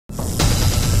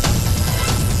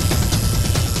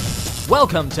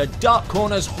Welcome to Dark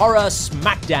Corner's Horror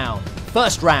Smackdown.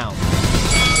 First round.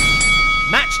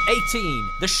 Match 18,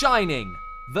 The Shining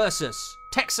versus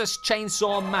Texas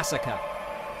Chainsaw Massacre.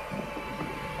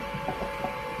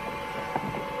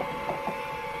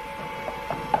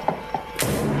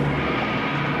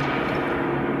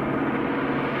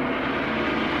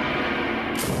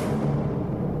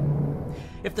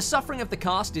 If the suffering of the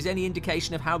cast is any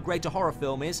indication of how great a horror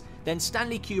film is, then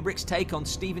Stanley Kubrick's take on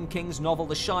Stephen King's novel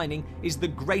The Shining is the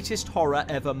greatest horror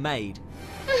ever made.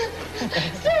 Stay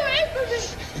away from me!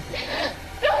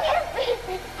 Don't hurt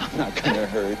me! I'm not gonna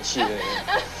hurt you. Stay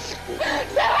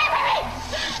away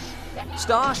from me!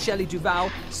 Star Shelley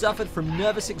Duvall suffered from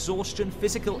nervous exhaustion,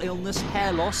 physical illness,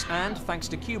 hair loss, and, thanks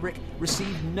to Kubrick,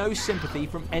 received no sympathy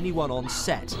from anyone on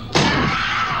set.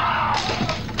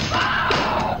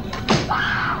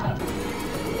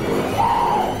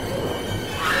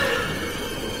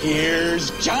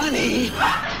 Here's Johnny!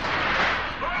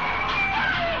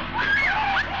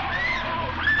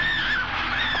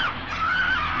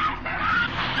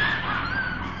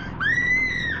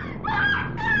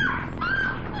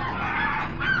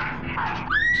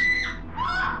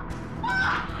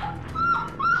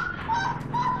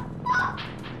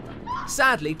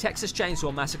 Sadly, Texas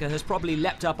Chainsaw Massacre has probably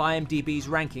leapt up IMDb's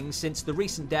rankings since the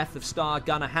recent death of star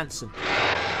Gunnar Hansen.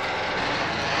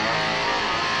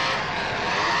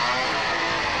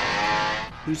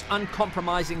 Whose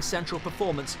uncompromising central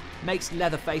performance makes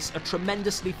Leatherface a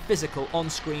tremendously physical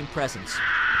on-screen presence.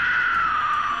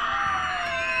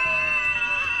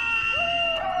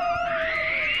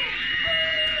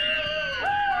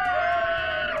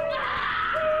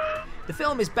 The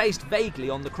film is based vaguely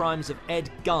on the crimes of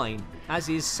Ed Gein, as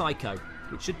is Psycho,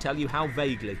 which should tell you how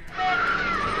vaguely.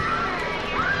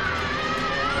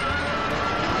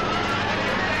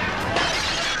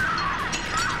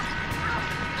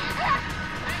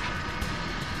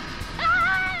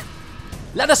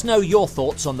 Let us know your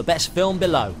thoughts on the best film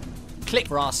below. Click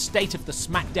for our State of the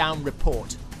Smackdown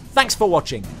report. Thanks for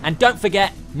watching, and don't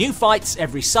forget, new fights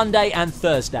every Sunday and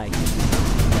Thursday.